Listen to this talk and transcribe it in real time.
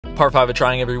part 5 of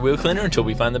trying every wheel cleaner until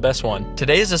we find the best one.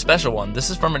 Today is a special one.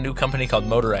 This is from a new company called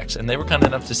Motorex, and they were kind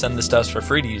enough to send this to us for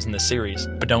free to use in this series.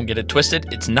 But don't get it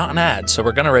twisted, it's not an ad, so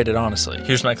we're gonna rate it honestly.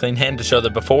 Here's my clean hand to show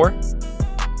the before.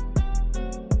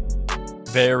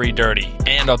 Very dirty,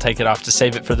 and I'll take it off to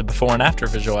save it for the before and after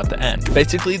visual at the end.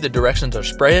 Basically, the directions are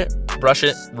spray it, brush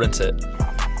it, rinse it.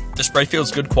 The spray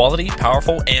feels good quality,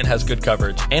 powerful, and has good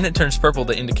coverage, and it turns purple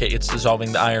to indicate it's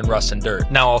dissolving the iron, rust, and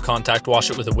dirt. Now I'll contact wash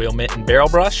it with a wheel mitt and barrel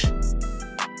brush.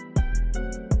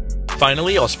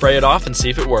 Finally, I'll spray it off and see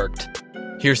if it worked.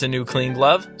 Here's the new clean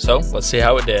glove, so let's see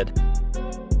how it did.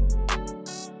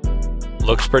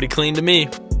 Looks pretty clean to me.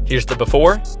 Here's the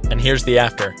before, and here's the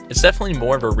after. It's definitely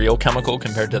more of a real chemical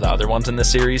compared to the other ones in this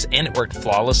series, and it worked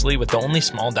flawlessly with the only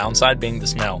small downside being the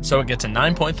smell. So it gets a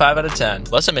 9.5 out of 10,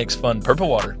 plus it makes fun purple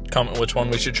water. Comment which one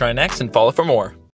we should try next and follow for more.